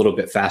works a little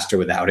bit faster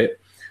without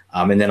it.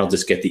 And then I'll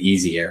just get the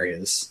easy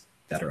areas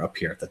that are up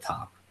here at the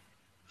top.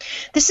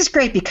 This is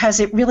great because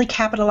it really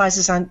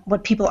capitalizes on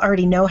what people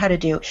already know how to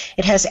do.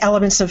 It has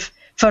elements of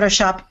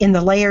Photoshop in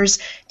the layers,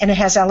 and it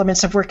has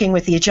elements of working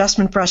with the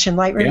adjustment brush in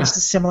Lightroom. This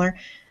is similar.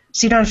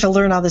 So you don't have to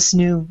learn all this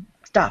new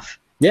stuff.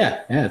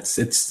 Yeah,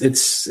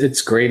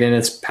 it's great, and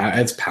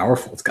it's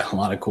powerful. It's got a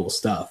lot of cool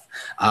stuff.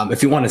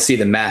 If you want to see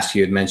the mask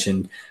you had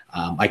mentioned,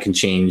 I can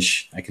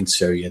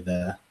show you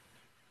the.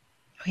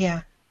 Oh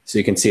yeah. So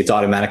you can see it's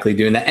automatically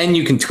doing that, and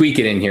you can tweak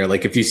it in here.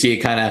 Like if you see it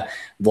kind of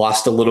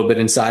lost a little bit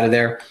inside of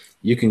there,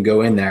 you can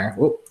go in there.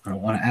 Whoop, I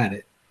don't want to add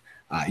it.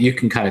 You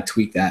can kind of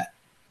tweak that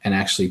and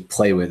actually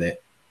play with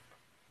it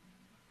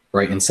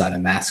right inside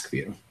of mask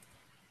view.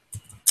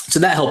 So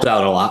that helped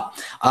out a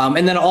lot.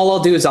 And then all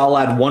I'll do is I'll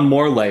add one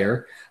more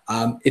layer.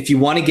 If you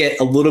want to get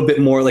a little bit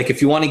more, like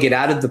if you want to get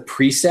out of the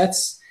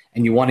presets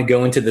and you want to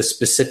go into the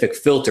specific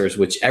filters,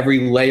 which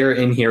every layer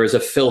in here is a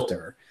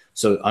filter.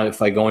 So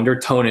if I go under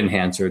tone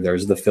enhancer,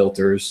 there's the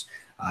filters.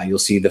 You'll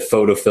see the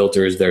photo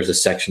filters. There's a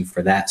section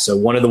for that. So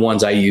one of the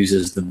ones I use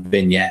is the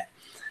vignette.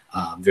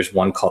 There's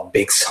one called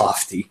Big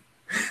Softy.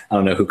 I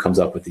don't know who comes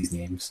up with these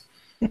names.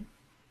 But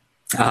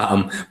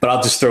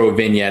I'll just throw a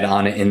vignette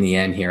on it in the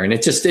end here. And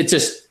it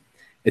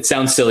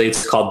sounds silly.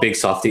 It's called Big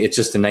Softy. It's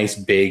just a nice,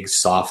 big,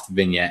 soft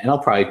vignette. And I'll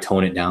probably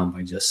tone it down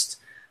by just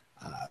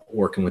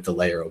working with the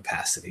layer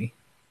opacity.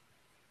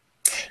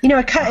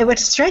 What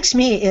strikes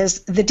me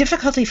is the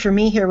difficulty for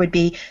me here would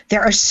be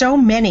there are so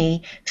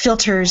many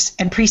filters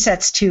and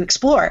presets to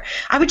explore.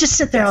 I would just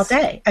sit there all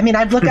day. I mean,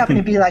 I'd look up and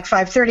it'd be like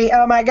 5:30.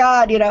 Oh my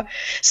God,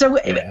 So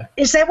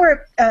is that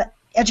where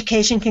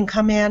education can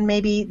come in?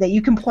 Maybe that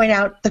you can point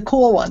out the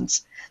cool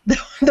ones,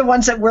 the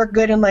ones that work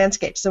good in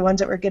landscapes, the ones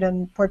that work good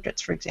in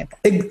portraits, for example.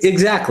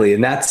 Exactly,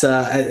 and that's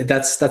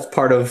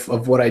part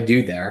of what I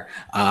do there.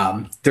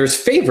 There's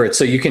favorites,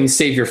 so you can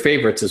save your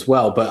favorites as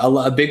well. But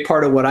a big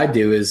part of what I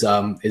do is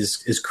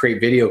create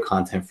video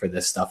content for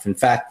this stuff. In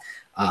fact,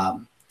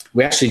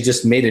 we actually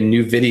just made a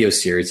new video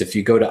series. If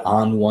you go to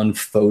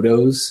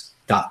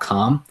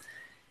on1photos.com,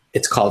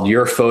 it's called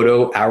Your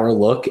Photo, Our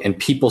Look, and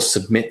people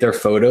submit their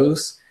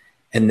photos.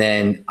 And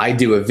then I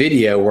do a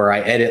video where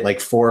I edit like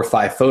 4 or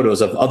 5 photos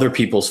of other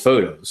people's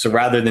photos. So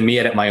rather than me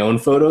edit my own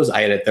photos,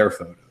 I edit their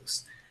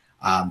photos.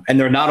 And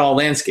they're not all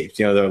landscapes.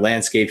 They're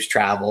landscapes,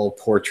 travel,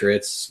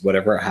 portraits,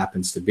 whatever it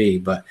happens to be.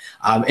 But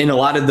in a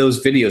lot of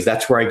those videos,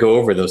 that's where I go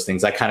over those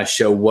things. I kind of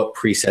show what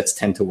presets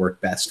tend to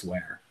work best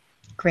where.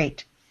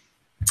 Great.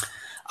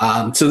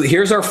 So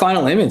here's our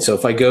final image. So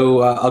if I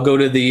go, I'll go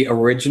to the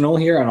original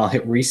here and I'll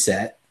hit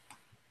reset.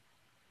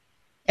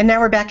 And now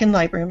we're back in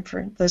Lightroom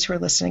for those who are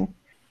listening.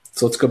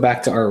 So let's go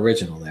back to our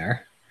original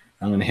there.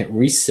 I'm going to hit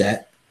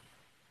reset.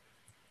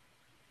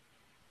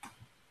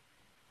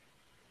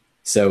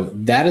 So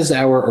that is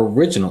our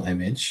original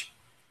image.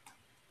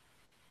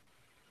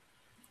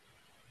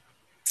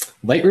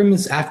 Lightroom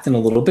is acting a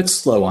little bit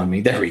slow on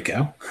me. There we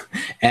go.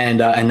 And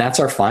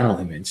that's our final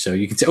image. So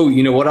you can say, oh,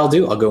 you know what I'll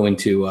do? I'll go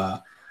into, I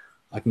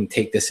can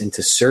take this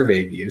into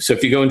survey view. So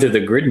if you go into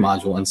the grid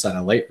module inside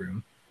of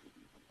Lightroom,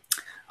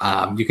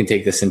 you can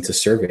take this into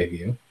survey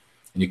view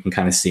and you can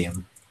kind of see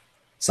them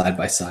side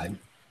by side.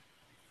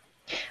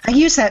 I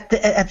use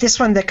this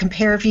one, the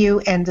compare view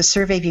and the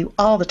survey view,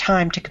 all the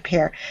time to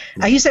compare.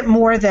 I use it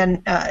more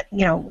than,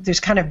 there's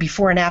kind of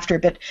before and after,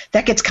 but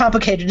that gets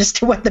complicated as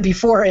to what the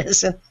before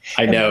is.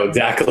 I know,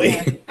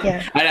 exactly.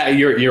 Yeah.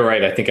 You're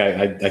right. I think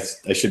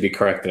I should be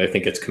corrected. I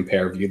think it's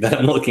compare view that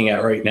I'm looking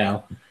at right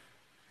now.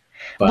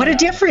 But, what a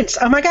difference.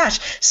 Oh my gosh.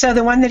 So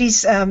the one that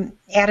he's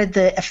added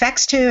the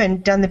effects to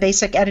and done the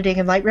basic editing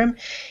in Lightroom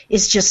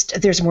is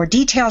just, there's more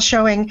detail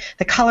showing.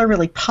 The color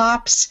really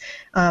pops.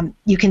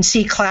 You can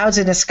see clouds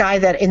in a sky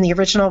that in the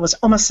original was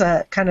almost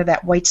kind of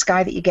that white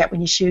sky that you get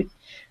when you shoot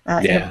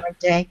in a bright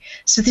day.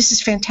 So this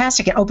is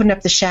fantastic. It opened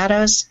up the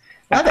shadows.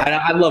 Love it.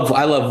 I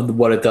love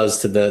what it does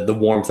to the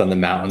warmth on the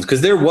mountains,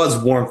 because there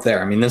was warmth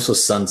there. I mean, this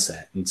was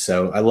sunset. And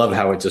so I love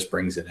how it just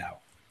brings it out.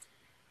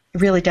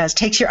 It really does.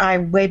 Takes your eye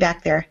way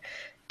back there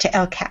to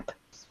El Cap.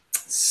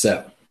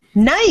 So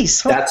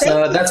nice. Well,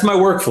 that's my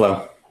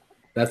workflow.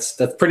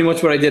 That's pretty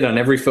much what I did on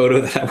every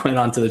photo that I went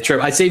onto the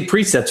trip. I saved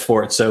presets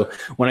for it, so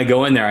when I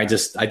go in there, I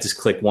just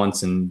click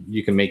once, and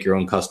you can make your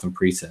own custom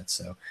presets.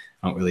 So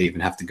I don't really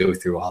even have to go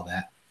through all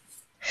that.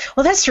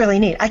 Well, that's really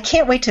neat. I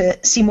can't wait to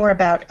see more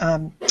about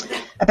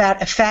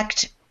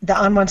Effect, the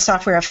On1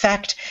 software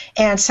Effect,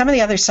 and some of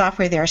the other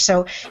software there.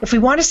 So if we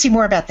want to see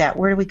more about that,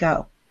 where do we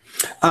go?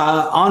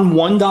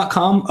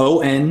 On1.com,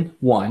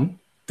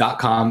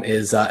 on1.com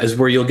is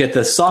where you'll get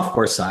the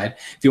software side.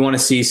 If you want to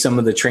see some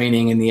of the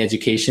training and the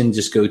education,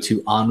 just go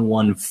to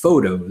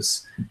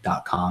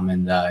on1photos.com,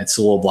 and it's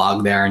a little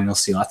blog there, and you'll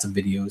see lots of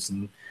videos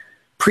and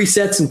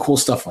presets and cool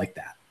stuff like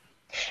that.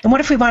 And what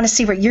if we want to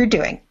see what you're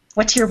doing?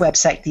 What's your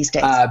website these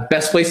days?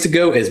 Best place to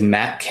go is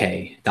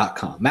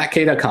mattk.com.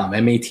 mattk.com,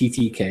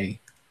 M-A-T-T-K.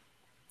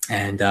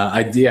 And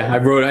I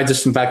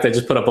just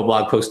put up a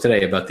blog post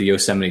today about the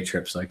Yosemite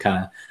trip. So I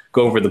kind of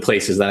go over the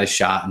places that I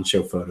shot and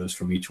show photos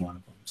from each one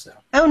of them. So.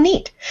 Oh,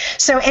 neat.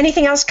 So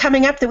anything else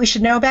coming up that we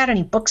should know about?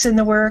 Any books in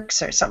the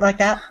works or something like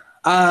that?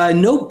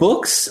 No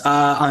books.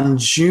 On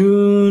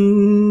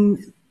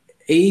June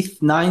 8th,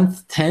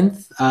 9th,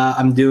 10th,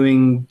 I'm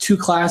doing 2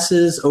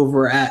 classes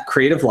over at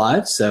Creative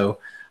Live. So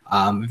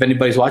if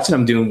anybody's watching,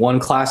 I'm doing 1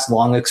 class,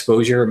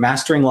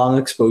 mastering long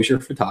exposure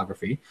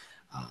photography.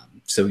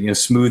 So,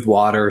 smooth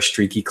water,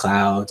 streaky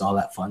clouds, all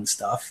that fun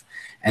stuff.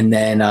 And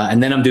then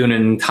I'm doing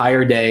an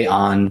entire day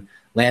on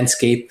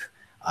landscape,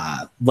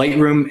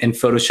 Lightroom and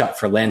Photoshop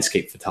for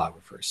landscape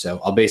photographers. So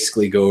I'll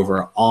basically go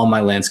over all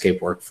my landscape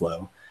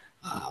workflow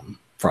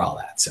for all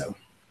that. So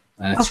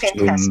that's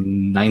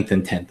June 9th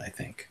and 10th, I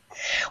think.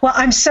 Well,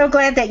 I'm so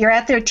glad that you're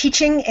out there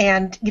teaching,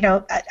 and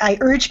I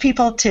urge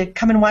people to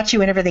come and watch you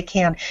whenever they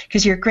can,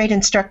 because you're a great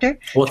instructor.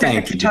 Well,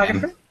 thank you,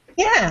 photographer. Jen.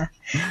 Yeah.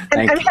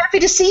 And I'm happy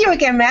to see you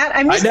again, Matt.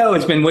 I know,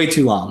 it's been way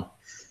too long.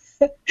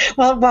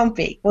 Well, it won't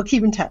be. We'll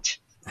keep in touch.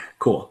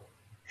 Cool.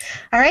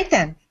 All right,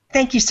 then.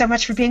 Thank you so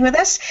much for being with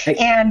us. Hey.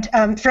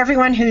 And for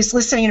everyone who's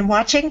listening and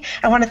watching,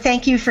 I want to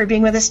thank you for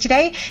being with us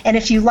today. And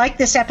if you like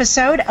this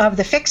episode of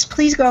The Fix,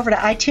 please go over to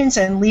iTunes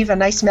and leave a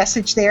nice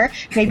message there,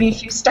 maybe a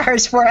few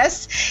stars for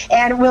us.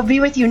 And we'll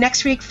be with you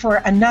next week for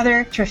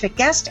another terrific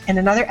guest and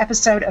another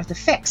episode of The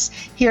Fix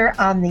here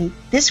on the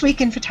This Week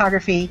in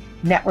Photography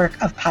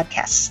network of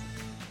podcasts.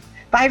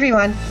 Bye,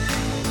 everyone.